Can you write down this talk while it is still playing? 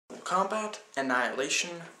Kombat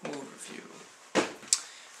Annihilation movie review.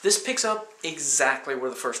 This picks up exactly where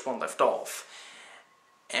the first one left off.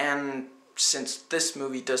 And since this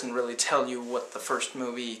movie doesn't really tell you what the first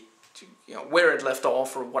movie, where it left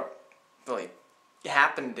off or what really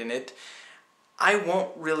happened in it, I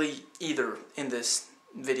won't really either in this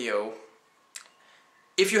video.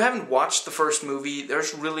 If you haven't watched the first movie,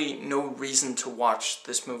 there's really no reason to watch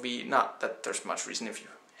this movie. Not that there's much reason if you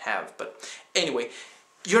have, but anyway,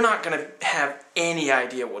 you're not going to have any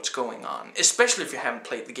idea what's going on, especially if you haven't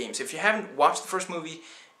played the games. If you haven't watched the first movie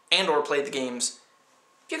and or played the games,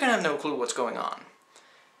 you're going to have no clue what's going on.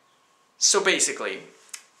 So basically,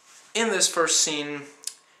 in this first scene,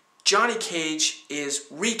 Johnny Cage is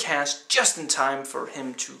recast just in time for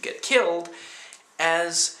him to get killed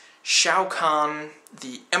as Shao Kahn,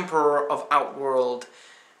 the Emperor of Outworld,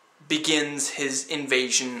 begins his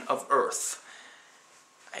invasion of Earth.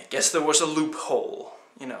 I guess there was a loophole.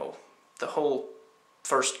 The whole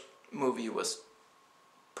first movie was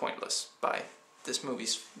pointless by this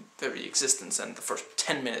movie's very existence and the first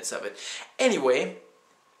 10 minutes of it. Anyway,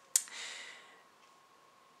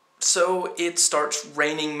 so it starts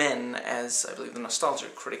raining men, as I believe the Nostalgia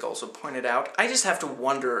Critic also pointed out. I just have to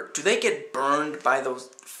wonder, do they get burned by those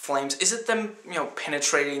flames? Is it them,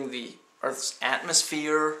 penetrating the Earth's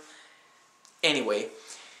atmosphere? Anyway,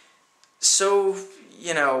 so,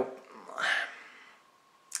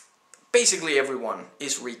 basically everyone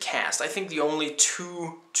is recast. I think the only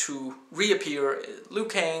two to reappear, Liu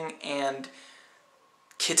Kang and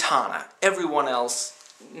Kitana. Everyone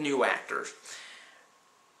else, new actors.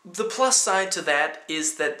 The plus side to that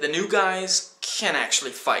is that the new guys can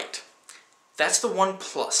actually fight. That's the one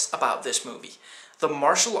plus about this movie. The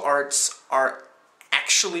martial arts are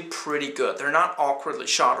actually pretty good. They're not awkwardly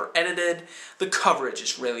shot or edited. The coverage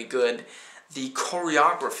is really good. The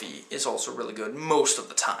choreography is also really good most of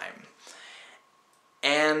the time.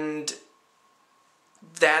 And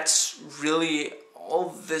that's really all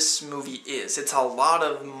this movie is. It's a lot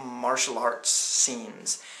of martial arts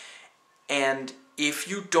scenes. And if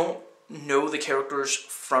you don't know the characters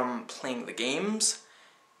from playing the games,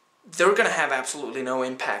 they're going to have absolutely no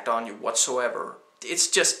impact on you whatsoever. It's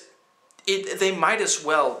just, they might as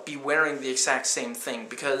well be wearing the exact same thing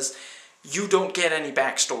because you don't get any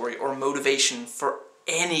backstory or motivation for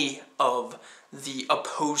any of the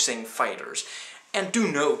opposing fighters. And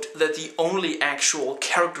do note that the only actual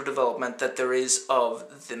character development that there is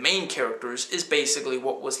of the main characters is basically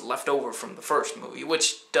what was left over from the first movie,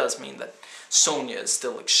 which does mean that Sonya is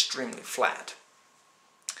still extremely flat.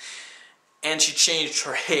 And she changed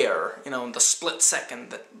her hair, in the split second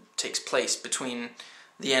that takes place between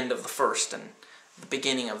the end of the first and the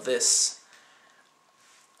beginning of this.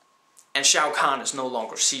 And Shao Kahn is no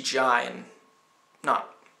longer CGI and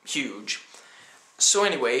not huge. So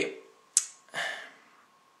anyway,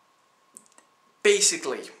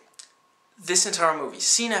 basically, this entire movie,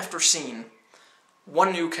 scene after scene, one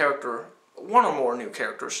or more new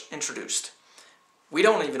characters introduced. We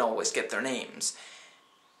don't even always get their names.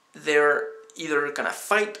 They're either going to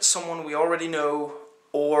fight someone we already know,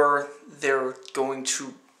 or they're going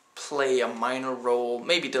to play a minor role,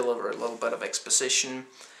 maybe deliver a little bit of exposition,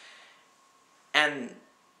 and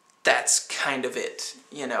that's kind of it,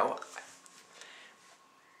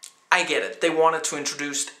 I get it. They wanted to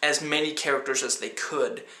introduce as many characters as they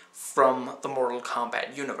could from the Mortal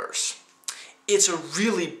Kombat universe. It's a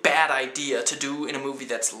really bad idea to do in a movie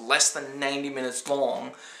that's less than 90 minutes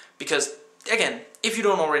long because, again, if you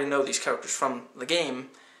don't already know these characters from the game,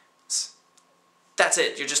 that's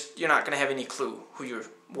it. You're not going to have any clue who you're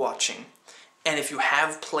watching. And if you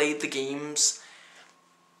have played the games,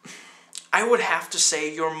 I would have to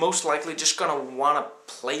say you're most likely just going to want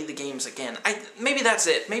to play the games again. Maybe that's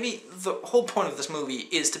it. Maybe the whole point of this movie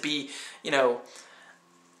is to be,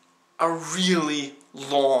 a really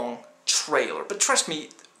long trailer. But trust me,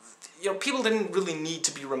 people didn't really need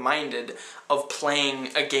to be reminded of playing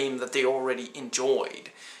a game that they already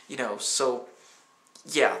enjoyed. So,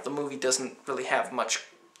 yeah, the movie doesn't really have much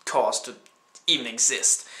cause to even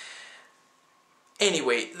exist.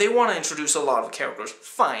 Anyway, they want to introduce a lot of characters.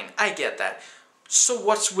 Fine, I get that. So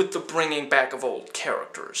what's with the bringing back of old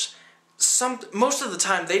characters? Most of the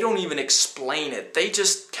time, they don't even explain it. They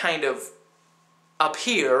just kind of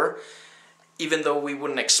appear, even though we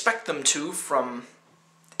wouldn't expect them to from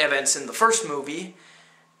events in the first movie,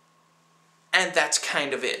 and that's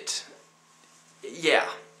kind of it. Yeah.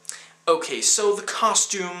 Okay, so the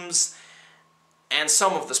costumes and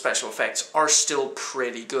some of the special effects are still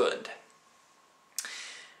pretty good.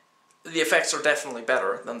 The effects are definitely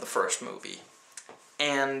better than the first movie.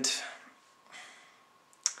 And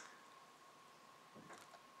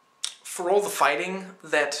for all the fighting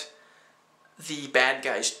that the bad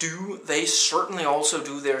guys do, they certainly also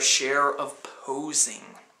do their share of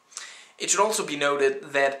posing. It should also be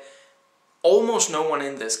noted that almost no one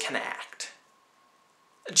in this can act.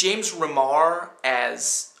 James Remar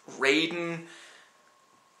as Raiden,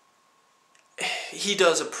 he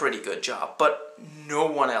does a pretty good job, but no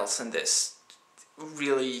one else in this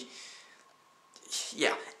really...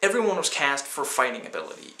 Yeah, everyone was cast for fighting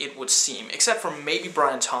ability, it would seem, except for maybe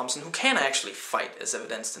Brian Thompson, who can actually fight, as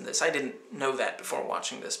evidenced in this. I didn't know that before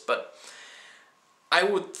watching this, but I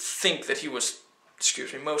would think that he was,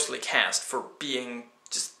 mostly cast for being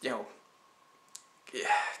just,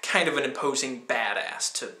 kind of an imposing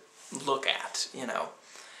badass to look at,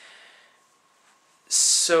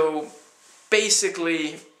 So,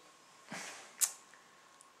 basically,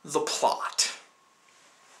 the plot.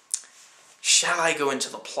 Shall I go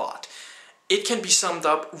into the plot? It can be summed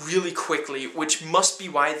up really quickly, which must be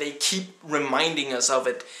why they keep reminding us of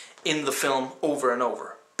it in the film over and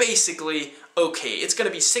over. Basically, okay, it's going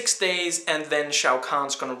to be 6 days, and then Shao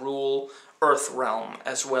Kahn's going to rule Earthrealm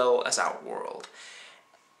as well as Outworld.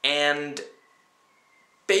 And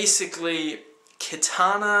basically,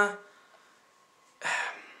 Kitana,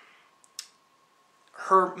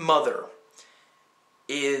 her mother,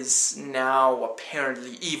 is now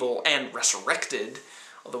apparently evil and resurrected,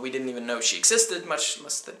 although we didn't even know she existed, much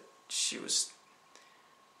less that she was...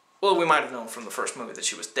 Well, we might have known from the first movie that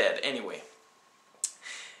she was dead anyway.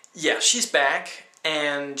 Yeah, she's back,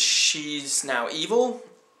 and she's now evil,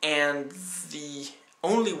 and the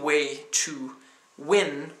only way to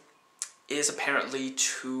win is apparently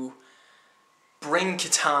to bring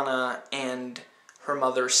Kitana and her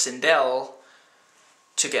mother Sindel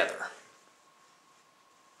together.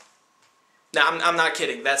 Now, I'm not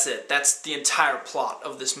kidding, that's it. That's the entire plot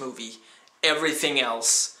of this movie. Everything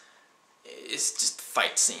else is just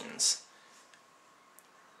fight scenes.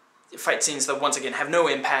 Fight scenes that, once again, have no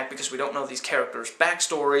impact because we don't know these characters'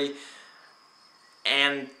 backstory,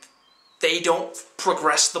 and they don't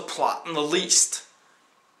progress the plot in the least.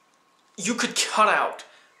 You could cut out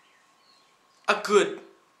a good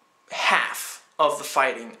half of the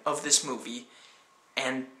fighting of this movie,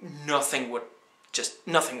 and nothing would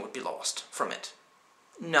be lost from it.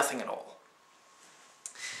 Nothing at all.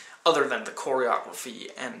 Other than the choreography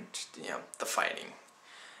and, the fighting.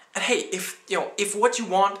 And hey, if what you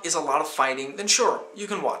want is a lot of fighting, then sure, you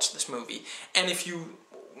can watch this movie. And if you,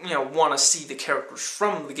 want to see the characters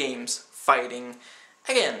from the games fighting,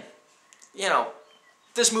 again,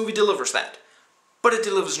 this movie delivers that. But it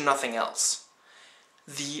delivers nothing else.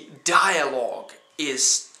 The dialogue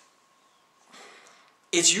is...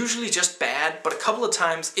 It's usually just bad, but a couple of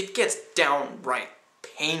times it gets downright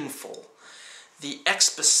painful. The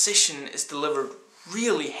exposition is delivered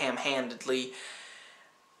really ham-handedly,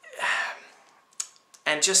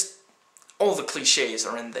 and just all the cliches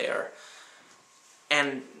are in there.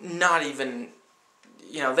 And not even,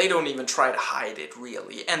 they don't even try to hide it,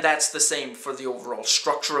 really. And that's the same for the overall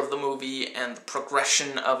structure of the movie and the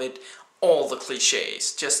progression of it, all the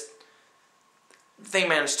cliches. Just... They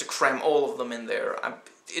managed to cram all of them in there.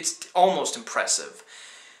 It's almost impressive.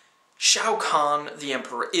 Shao Kahn, the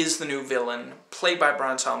Emperor, is the new villain, played by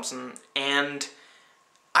Brian Thompson, and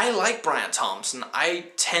I like Brian Thompson.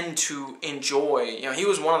 I tend to enjoy, he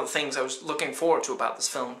was one of the things I was looking forward to about this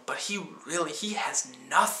film, but he has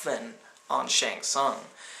nothing on Shang Tsung.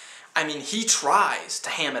 I mean, he tries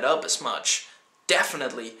to ham it up as much,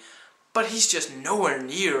 definitely, but he's just nowhere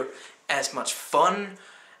near as much fun,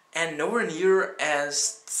 and nowhere near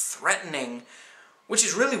as threatening, which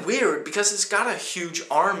is really weird because it's got a huge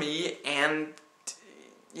army and,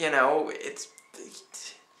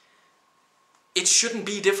 it shouldn't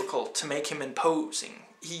be difficult to make him imposing.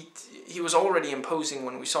 He was already imposing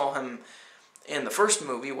when we saw him in the first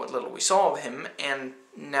movie, what little we saw of him, and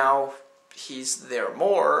now he's there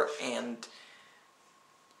more, and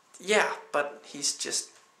yeah, but he's just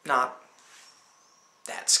not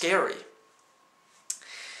that scary.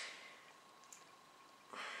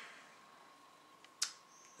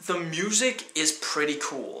 The music is pretty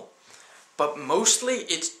cool, but mostly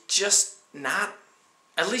it's just not,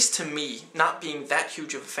 at least to me, not being that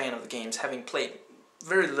huge of a fan of the games, having played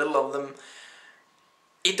very little of them,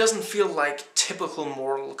 it doesn't feel like typical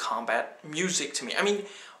Mortal Kombat music to me. I mean,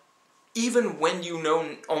 even when you know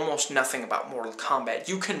almost nothing about Mortal Kombat,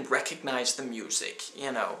 you can recognize the music,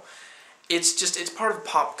 It's part of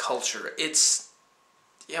pop culture. It's,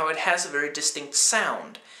 it has a very distinct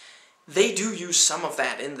sound. They do use some of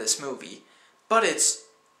that in this movie, but it's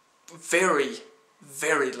very,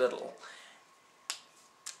 very little.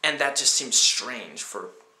 And that just seems strange for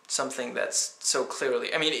something that's so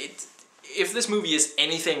clearly... I mean, if this movie is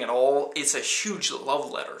anything at all, it's a huge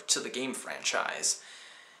love letter to the game franchise.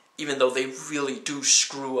 Even though they really do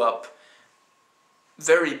screw up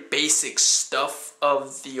very basic stuff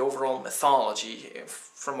of the overall mythology,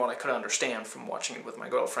 from what I could understand from watching it with my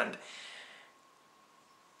girlfriend.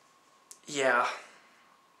 Yeah,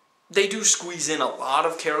 they do squeeze in a lot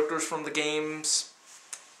of characters from the games.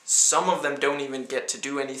 Some of them don't even get to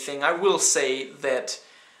do anything. I will say that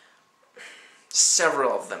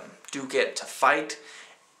several of them do get to fight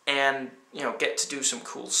and, you know, get to do some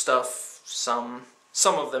cool stuff. Some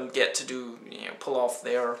of them get to do, you know, pull off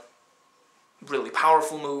their really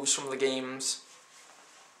powerful moves from the games.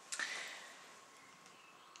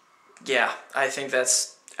 Yeah, I think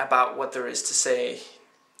that's about what there is to say.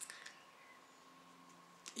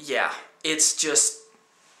 Yeah, it's just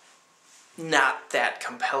not that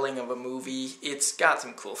compelling of a movie. It's got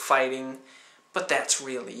some cool fighting, but that's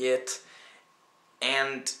really it.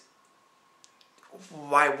 And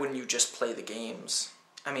why wouldn't you just play the games?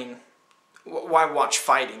 I mean, why watch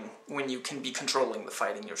fighting when you can be controlling the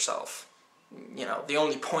fighting yourself? You know, the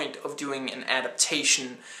only point of doing an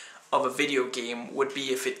adaptation of a video game would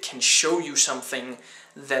be if it can show you something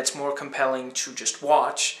that's more compelling to just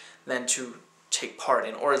watch than to take part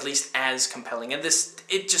in, or at least as compelling. And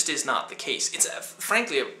it just is not the case. It's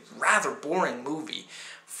frankly a rather boring movie.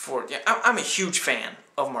 I'm a huge fan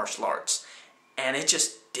of martial arts, and it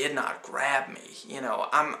just did not grab me. You know,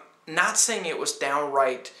 I'm not saying it was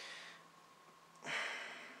downright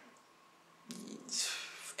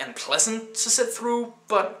and pleasant to sit through,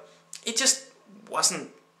 but it just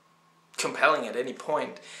wasn't compelling at any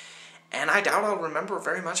point, and I doubt I'll remember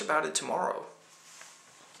very much about it tomorrow.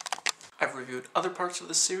 I've reviewed other parts of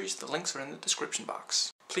this series. The links are in the description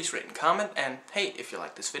box. Please rate and comment, and hey, if you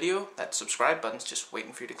like this video, that subscribe button's just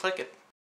waiting for you to click it.